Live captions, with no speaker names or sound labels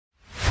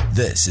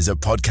This is a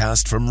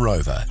podcast from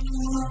Rover.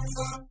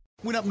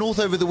 Went up north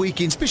over the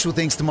weekend. Special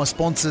thanks to my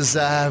sponsors,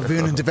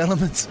 Vernon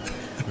Developments.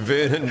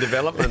 Vernon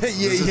Developments.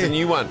 Yeah, This is a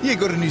new one. Yeah,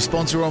 got a new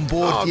sponsor on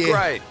board. Oh, yeah.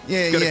 great.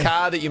 Yeah, Got yeah. a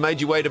car that you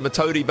made your way to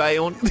Matodi Bay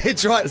on?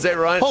 That's right. Is that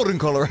right? Holden,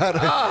 Colorado.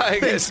 Oh,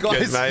 Thanks, that's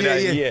guys. good,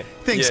 mate. Yeah.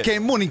 Thanks, Yeah.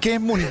 Cam. Morning,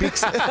 Bix.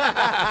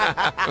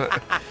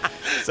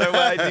 So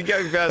did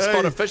you go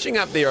spot a fishing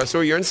up there? I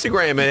saw your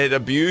Instagram. It had a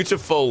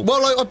beautiful...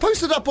 Well, I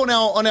posted up on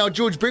our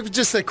George breakfast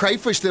just the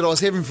crayfish that I was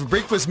having for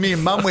breakfast. Me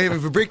and Mum were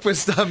having for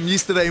breakfast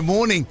yesterday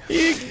morning.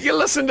 You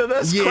listen to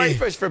this? Yeah.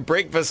 Crayfish for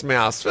breakfast,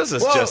 Mouse. This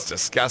is just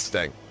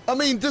disgusting. I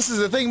mean, this is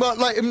the thing, but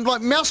like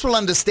Mouse will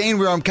understand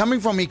where I'm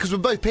coming from here because we're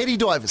both paddy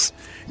divers.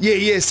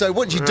 Yeah. So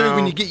what you do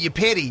when you get your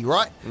paddy,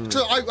 right?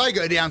 So I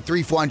go down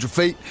 300-400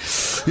 feet,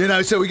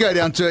 so we go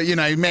down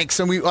to, max,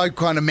 and I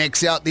kind of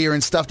max out there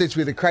and stuff. That's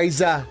where the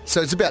crays are.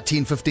 So it's about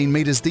 10-15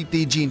 metres deep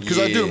there, Jen, because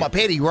I do my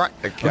paddy, right?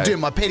 Okay. I'm doing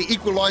my paddy,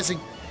 equalising,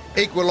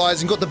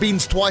 got the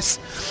bends twice,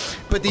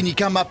 but then you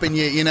come up and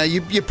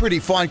you're pretty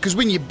fine because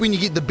when you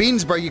get the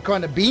bends, bro, you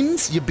kind of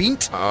bends, you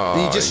bent,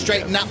 then you just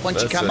straighten up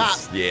once you come up,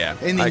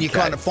 and then you're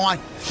kind of fine.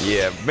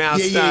 Yeah,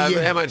 Mouse, Yeah.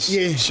 how much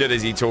shit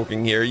is he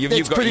talking here? You've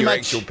That's got pretty your much-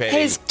 actual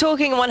paddy. He's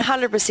talking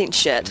 100%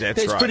 shit.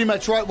 That's right. pretty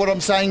much right what I'm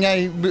saying,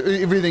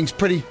 everything's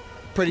pretty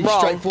Wrong.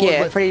 straightforward.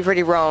 Yeah, but-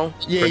 pretty wrong.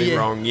 Pretty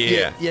wrong,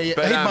 yeah. Yeah.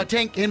 But, Had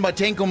my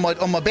tank on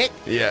my back.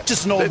 Yeah.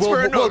 Just an old That's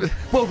where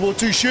World War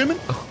II Sherman.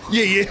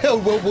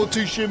 World War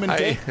II Sherman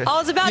Hey. tank. I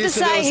was about Yeah, to so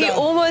that say was, he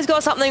almost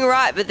got something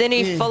right, but then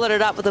he Yeah. followed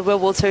it up with a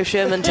World War II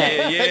Sherman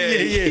tank.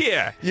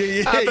 Yeah.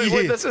 But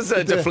this is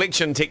a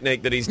deflection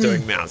technique that he's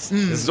doing, Mouse.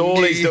 This is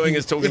all he's doing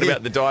is talking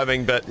about the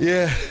diving, but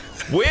Yeah.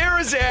 where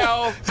is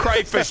our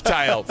crayfish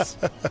tails?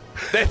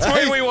 That's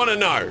what we want to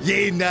know.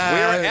 Yeah, no.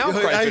 Where are our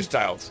crayfish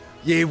tails?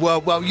 Yeah, well,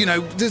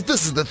 this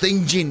is the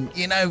thing, Jen.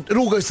 It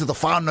all goes to the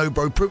whānau,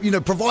 bro.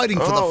 Providing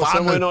for the whānau.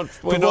 So we're not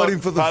providing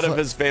for the part of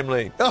his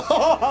family.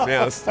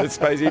 Mouse, it's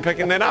supposed you're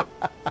picking that up.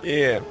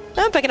 Yeah.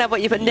 I'm picking up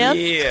what you're putting down.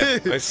 Yeah.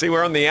 I see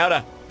we're on the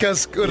outer.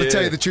 Cuz, gotta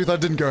tell you the truth, I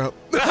didn't go up.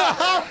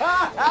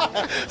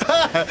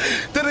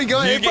 Didn't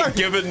go You up, bro. get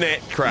given that,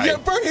 Craig. Yeah,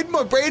 bro, had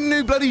my brand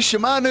new bloody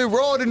Shimano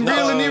rod and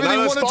reel and everything.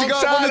 Wanted to go.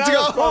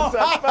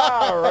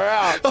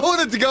 I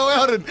wanted to go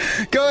out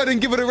and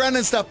give it a run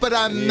and stuff. But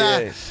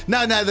no,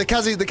 the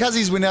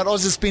cousins went out. I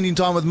was just spending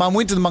time with Mum.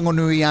 Went to the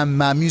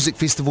Mangonui music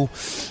festival.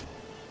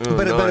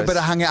 But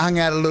I hung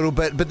out a little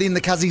bit. But then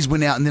the cousins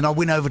went out, and then I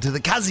went over to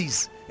the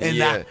cousins. And,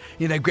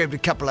 grabbed a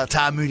couple of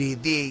tāmuri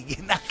there,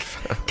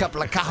 a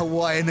couple of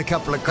kahawai and a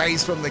couple of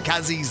crays from the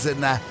cousins.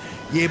 And, but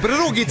it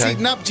all gets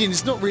eaten up, Jen.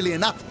 It's not really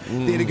enough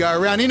there to go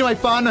around. Anyway,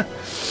 whānau,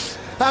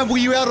 were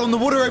you out on the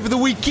water over the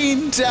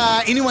weekend?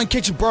 Anyone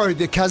catch a bro?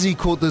 The cousin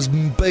caught this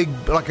big,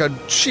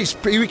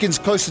 he reckons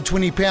close to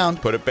 20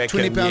 pound. Put it back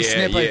 20 in, pound yeah,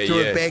 snapper, yeah,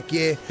 threw yeah. it back,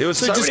 yeah. There was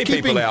so just many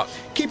people out.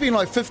 Keeping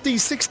like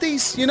 50s,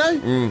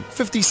 60s,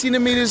 50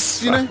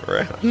 centimetres,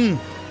 Right.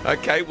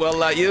 Okay, well,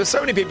 there were so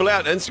many people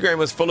out. Instagram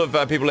was full of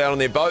people out on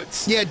their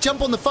boats. Yeah,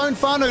 jump on the phone,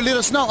 whānau, let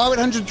us know.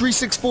 0800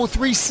 364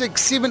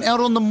 367 out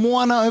on the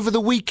moana over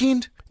the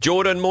weekend.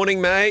 Jordan, morning,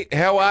 mate.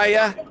 How are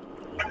you?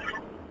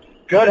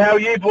 Good, how are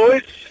you,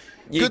 boys?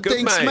 Yeah, Good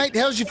thanks, mate.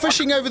 How's your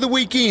fishing over the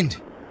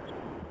weekend?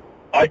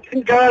 I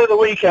didn't go out of the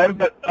weekend,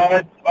 but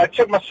I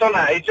took my son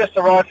out. He just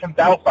arrived from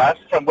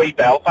wee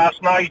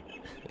Belfast night,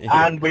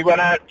 and we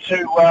went out to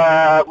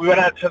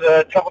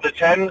the top of the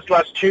Thames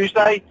last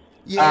Tuesday.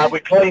 Yeah. We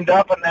cleaned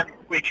up, and then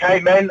we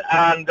came in,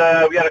 and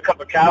we had a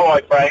couple of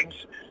coweye frames,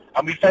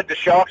 and we fed the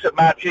sharks at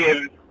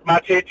Matitia.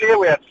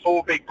 We had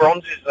 4 big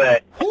bronzes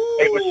there. Ooh.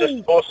 It was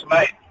just awesome,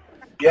 mate.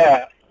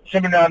 Yeah,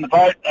 swimming around the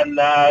boat, and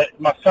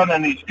my son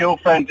and his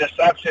girlfriend just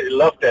absolutely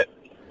loved it.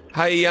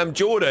 Hey,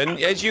 Jordan,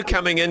 as you're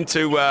coming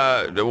into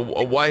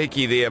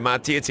Waiheke there,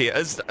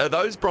 Matitia, are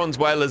those bronze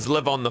whalers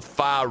live on the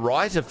far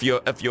right if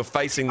you're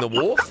facing the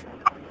wharf?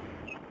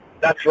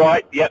 That's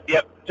right. Yep.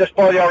 Just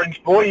by the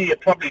Orange Buoy, you're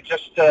probably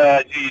just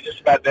you're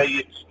just about there.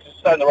 You're just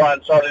on the right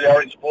hand side of the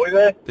Orange Buoy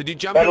there. Did you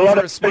jump But in lot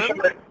for a of swim?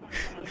 fishermen-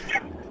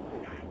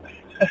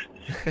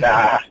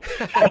 Nah.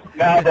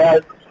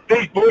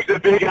 These buoys are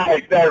big,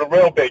 eh? They're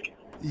real big.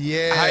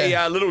 Yeah. Hey,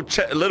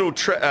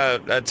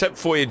 tip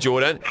for you,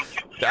 Jordan.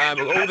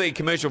 All the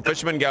commercial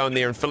fishermen go in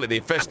there and fillet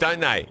their fish, don't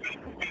they?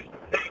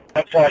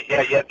 That's right.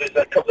 Yeah. There's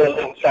a couple of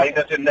little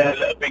sailors in there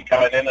that have been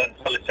going in and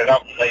filling it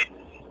up.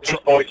 These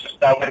boys are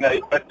still in there.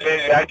 But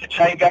the anchor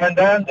chain going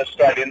down, they're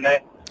straight in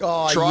there.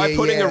 Oh, Try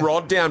putting yeah. a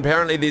rod down.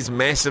 Apparently there's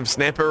massive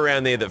snapper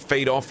around there that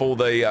feed off all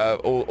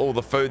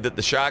the food that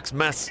the sharks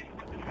miss.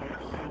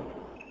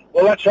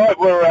 Well, that's right.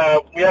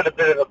 We had a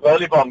bit of a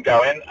burley bomb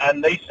going,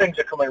 and these things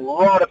are coming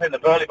right up in the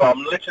burley bomb,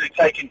 literally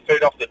taking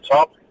food off the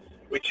top,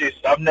 which is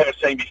I've never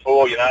seen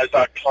before. It's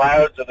like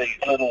clouds of these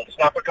little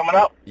snapper coming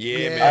up.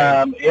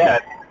 Yeah, man.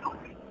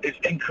 It's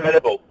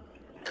incredible.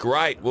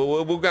 Great.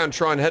 Well, we'll go and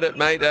try and hit it,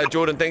 mate.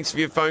 Jordan, thanks for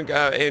your phone.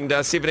 And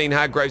 17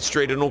 Hargrave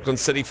Street in Auckland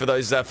City for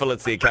those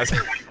fillets there, cousin.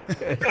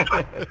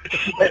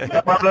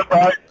 No problem,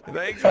 bro.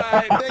 Thanks,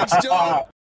 mate. Thanks, John.